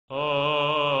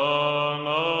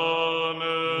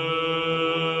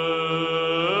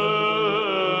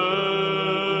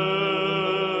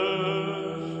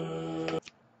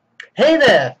Hey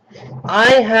there! I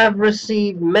have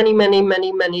received many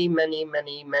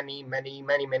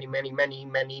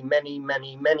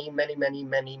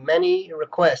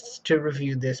requests to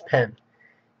review this pen,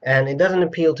 and it doesn't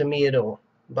appeal to me at all.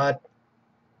 But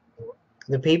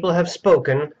the people have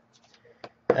spoken,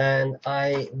 and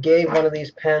I gave one of these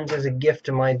pens as a gift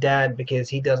to my dad because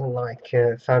he doesn't like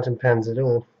fountain pens at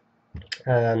all.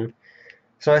 So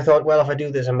I thought, well, if I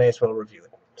do this, I may as well review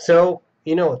it. So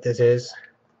you know what this is.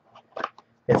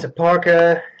 It's a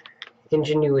Parker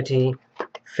Ingenuity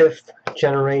 5th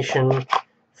generation,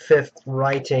 5th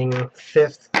writing,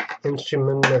 5th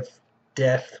instrument of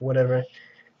death, whatever.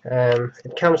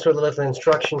 It comes with a little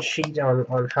instruction sheet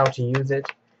on how to use it.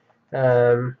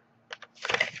 Actually,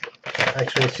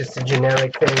 it's just a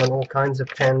generic thing on all kinds of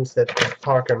pens that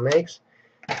Parker makes.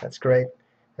 That's great.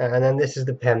 And then this is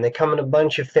the pen. They come in a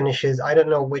bunch of finishes. I don't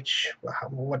know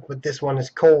what this one is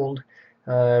called.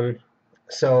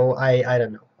 So I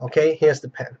don't know. Okay, here's the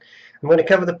pen. I'm going to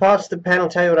cover the parts of the pen. I'll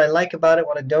tell you what I like about it,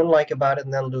 what I don't like about it,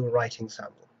 and then I'll do a writing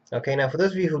sample. Okay, now for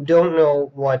those of you who don't know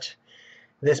what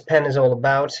this pen is all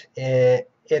about,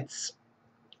 it's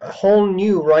a whole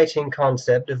new writing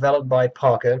concept developed by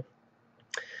Parker,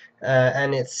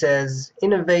 and it says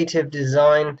innovative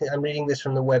design. I'm reading this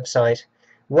from the website.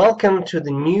 Welcome to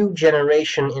the new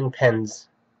generation in pens.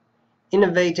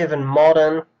 Innovative and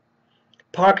modern,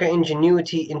 Parker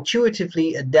Ingenuity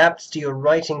intuitively adapts to your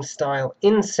writing style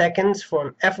in seconds for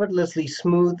an effortlessly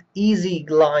smooth, easy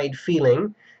glide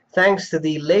feeling, thanks to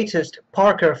the latest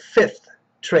Parker 5th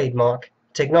trademark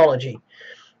technology.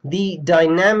 The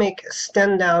dynamic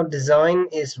standout design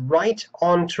is right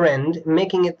on trend,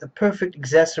 making it the perfect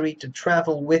accessory to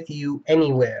travel with you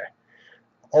anywhere.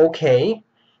 Okay,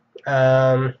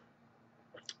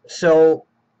 so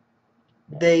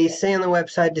they say on the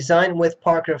website, designed with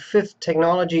Parker 5th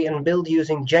technology and built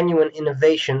using genuine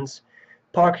innovations,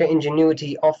 Parker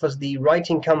Ingenuity offers the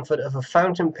writing comfort of a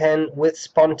fountain pen with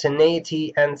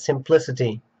spontaneity and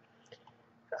simplicity.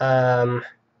 Well,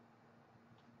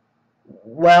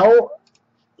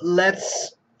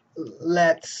 let's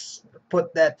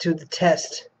put that to the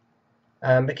test,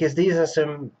 because these are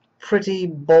some pretty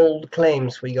bold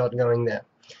claims we got going there.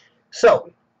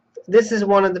 So, this is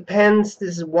one of the pens,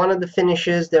 this is one of the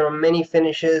finishes. There are many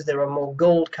finishes. There are more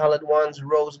gold colored ones,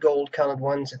 rose gold colored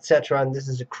ones, etc. And this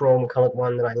is a chrome colored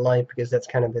one that I like because that's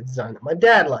kind of the design that my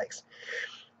dad likes.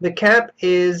 The cap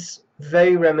is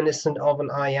very reminiscent of an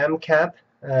IM cap.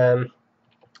 At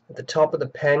the top of the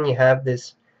pen you have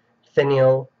this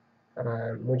finial,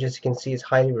 which as you can see is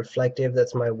highly reflective.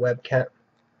 That's my webcam.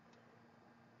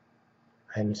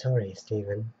 I'm sorry,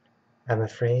 Stephen. I'm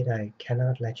afraid I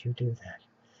cannot let you do that.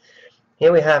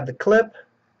 Here we have the clip,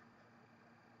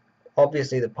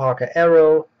 obviously the Parker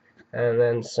arrow, and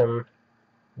then some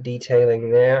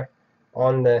detailing there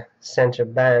on the center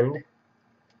band.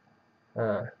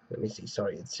 Let me see,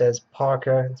 sorry, it says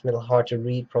Parker, it's a little hard to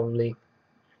read probably,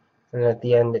 and at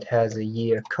the end it has a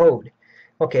year code.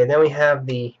 Okay, then we have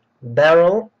the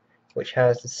barrel, which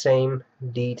has the same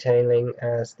detailing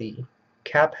as the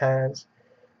cap has,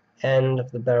 end of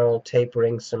the barrel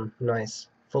tapering, some nice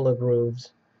fuller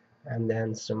grooves, and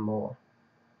then some more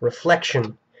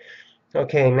reflection.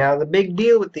 Okay, now the big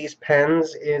deal with these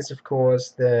pens is of course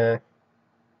the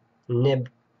nib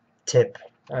tip.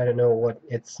 I don't know what,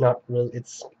 it's not really,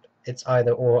 it's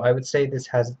either or. I would say this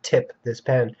has a tip, this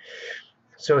pen.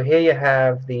 So here you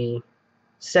have the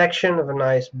section of a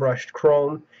nice brushed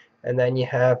chrome, and then you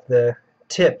have the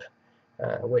tip,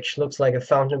 which looks like a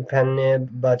fountain pen nib,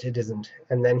 but it isn't.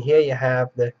 And then here you have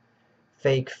the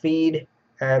fake feed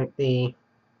and the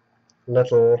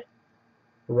little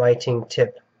writing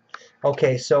tip.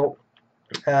 Okay, so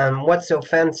what's so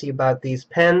fancy about these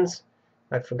pens?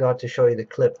 I forgot to show you the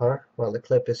clip, huh? Well, the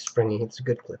clip is springy. It's a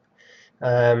good clip.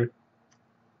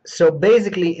 So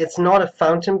basically, it's not a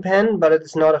fountain pen, but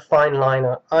it's not a fine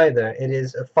liner either. It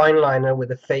is a fine liner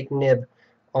with a fake nib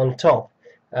on top.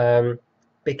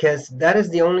 Because that is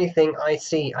the only thing I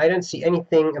see. I don't see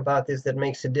anything about this that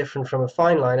makes it different from a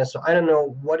fine liner, so I don't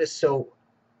know what is so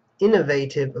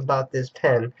innovative about this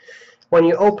pen. When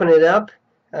you open it up,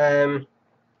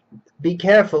 be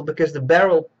careful because the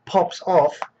barrel pops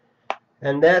off,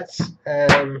 and that's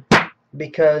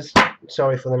because,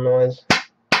 sorry for the noise,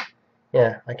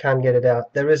 yeah, I can't get it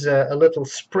out. There is a little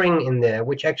spring in there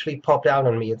which actually popped out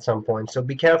on me at some point, so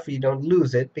be careful you don't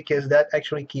lose it because that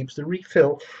actually keeps the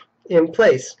refill in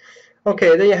place.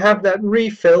 Okay, there you have that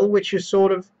refill which you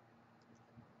sort of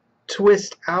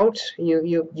twist out.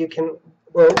 You can,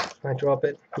 oh, I drop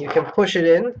it. You can push it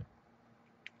in,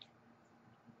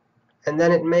 and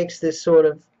then it makes this sort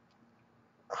of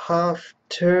half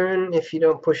turn if you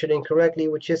don't push it incorrectly,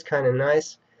 which is kind of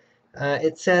nice.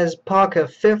 It says Parker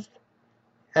 5th,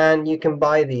 and you can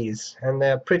buy these, and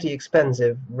they're pretty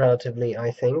expensive relatively,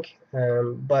 I think,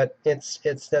 but that's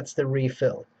the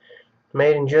refill.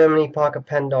 Made in Germany,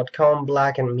 parkerpen.com,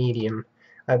 black and medium.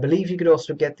 I believe you could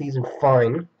also get these in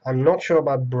fine. I'm not sure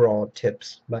about broad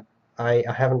tips, but I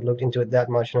haven't looked into it that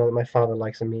much. I know that my father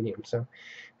likes a medium, so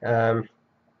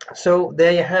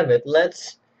there you have it.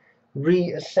 Let's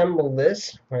reassemble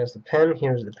this. Where's the pen?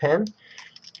 Here's the pen.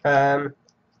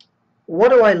 What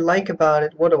do I like about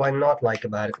it? What do I not like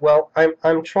about it? Well,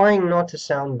 I'm trying not to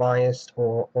sound biased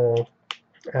or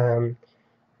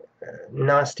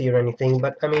nasty or anything,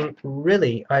 but I mean,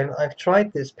 really, I've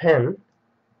tried this pen.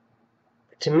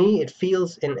 To me, it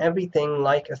feels in everything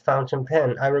like a fountain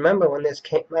pen. I remember when this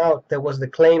came out, there was the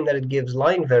claim that it gives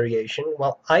line variation.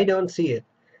 Well, I don't see it.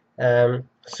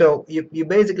 So you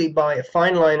basically buy a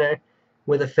fine liner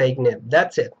with a fake nib.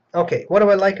 That's it. Okay, what do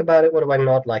I like about it? What do I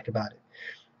not like about it?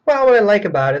 Well, what I like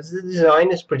about it is the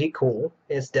design is pretty cool.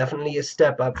 It's definitely a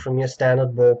step up from your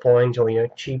standard ballpoint or your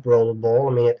cheap roller ball.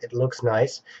 I mean, it looks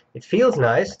nice. It feels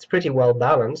nice. It's pretty well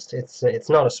balanced. It's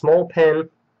not a small pen.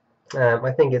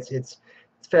 I think it's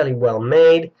fairly well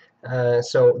made.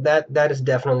 So that is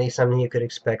definitely something you could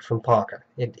expect from Parker.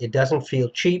 It doesn't feel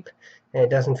cheap, and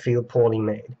it doesn't feel poorly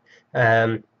made.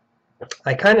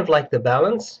 I kind of like the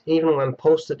balance. Even when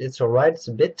posted, it's alright. It's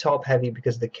a bit top heavy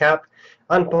because of the cap.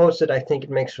 Unposted, I think it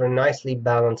makes for a nicely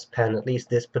balanced pen, at least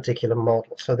this particular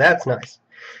model. So that's nice.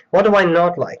 What do I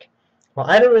not like? Well,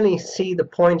 I don't really see the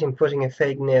point in putting a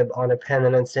fake nib on a pen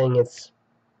and then saying it's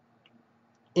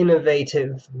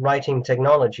innovative writing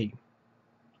technology.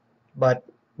 But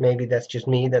maybe that's just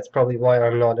me. That's probably why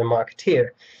I'm not a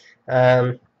marketeer.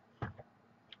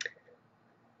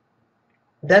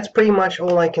 That's pretty much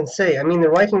all I can say. I mean, the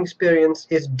writing experience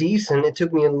is decent. It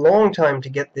took me a long time to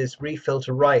get this refill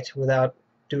to write without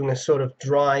doing a sort of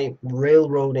dry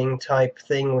railroading type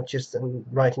thing, which is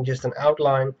writing just an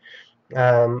outline.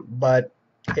 But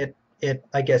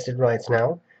I guess it writes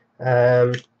now.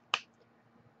 As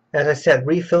I said,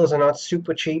 refills are not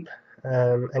super cheap,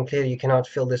 and clearly you cannot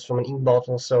fill this from an ink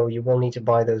bottle, so you will need to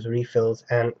buy those refills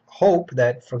and hope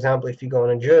that, for example, if you go on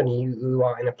a journey, you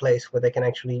are in a place where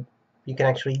you can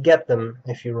actually get them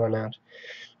if you run out.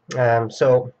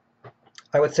 So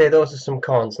I would say those are some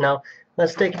cons. Now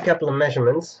let's take a couple of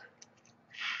measurements.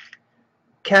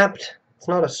 Capped, it's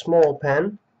not a small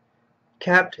pen.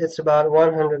 Capped, it's about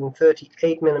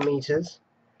 138 millimeters.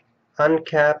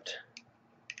 Uncapped,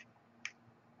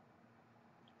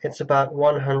 it's about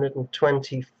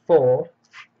 124.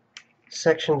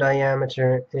 Section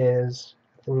diameter is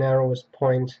the narrowest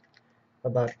point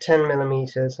about 10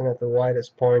 millimeters, and at the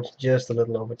widest point just a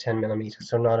little over 10 millimeters,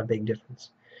 so not a big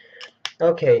difference.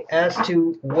 Okay, as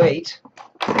to weight,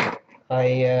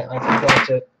 I forgot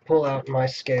to pull out my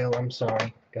scale. I'm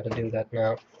sorry, got to do that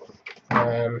now.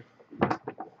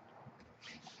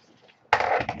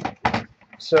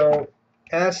 So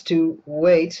as to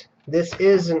weight, this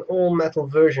is an all-metal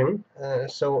version,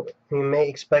 so you may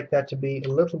expect that to be a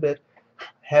little bit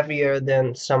heavier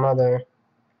than some other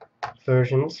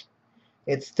versions.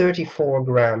 It's 34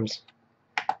 grams.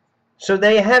 So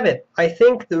there you have it. I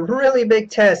think the really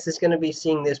big test is going to be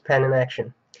seeing this pen in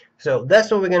action. So that's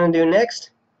what we're going to do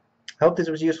next. Hope this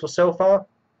was useful so far,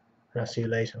 and I'll see you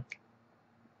later.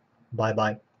 Bye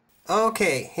bye.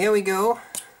 Okay, here we go.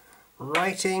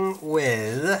 Writing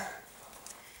with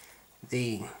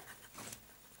the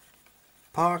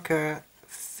Parker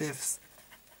 5th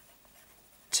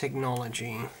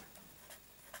technology.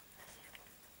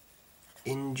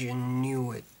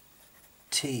 Ingenuity.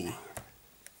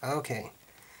 Okay,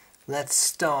 let's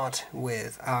start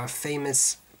with our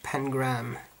famous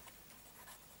pengram.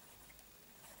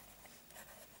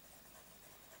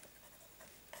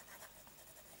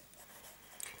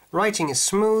 Writing is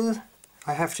smooth,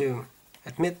 I have to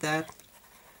admit that.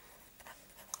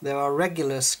 There are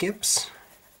regular skips.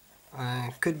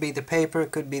 Could be the paper,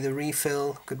 could be the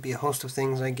refill, could be a host of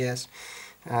things, I guess.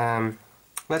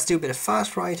 Let's do a bit of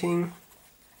fast writing.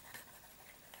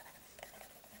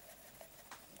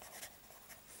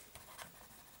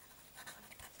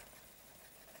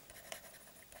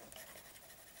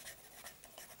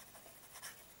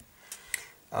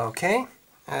 Okay,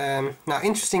 now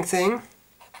interesting thing,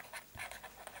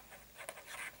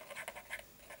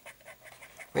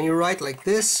 when you write like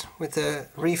this with the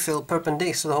refill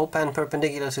perpendicular, so the whole pen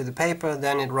perpendicular to the paper,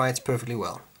 then it writes perfectly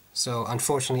well. So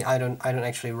unfortunately I don't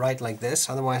actually write like this,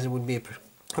 otherwise it would be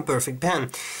a perfect pen.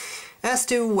 As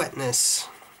to wetness,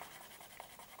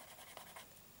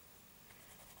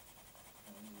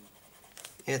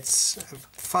 It's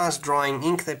fast drying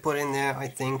ink they put in there, I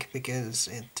think, because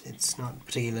it's not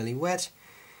particularly wet.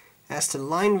 As to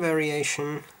line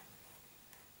variation,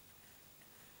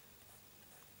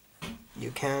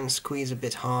 you can squeeze a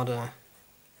bit harder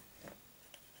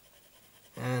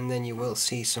and then you will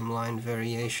see some line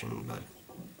variation, but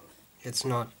it's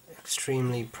not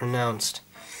extremely pronounced.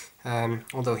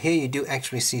 Although here you do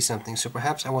actually see something, so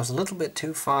perhaps I was a little bit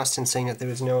too fast in saying that there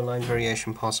is no line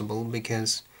variation possible,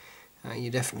 because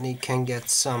you definitely can get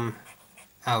some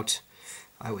out,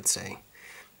 I would say.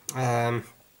 And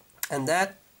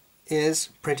that is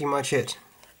pretty much it.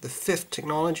 The fifth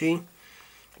technology.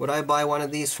 Would I buy one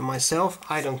of these for myself?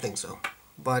 I don't think so.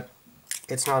 But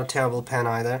it's not a terrible pen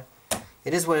either.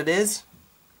 It is what it is,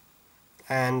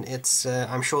 and it's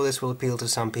I'm sure this will appeal to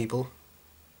some people,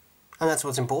 and that's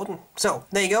what's important. So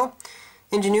there you go,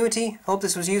 Ingenuity. Hope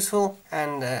this was useful,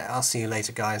 and I'll see you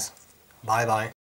later, guys. Bye bye.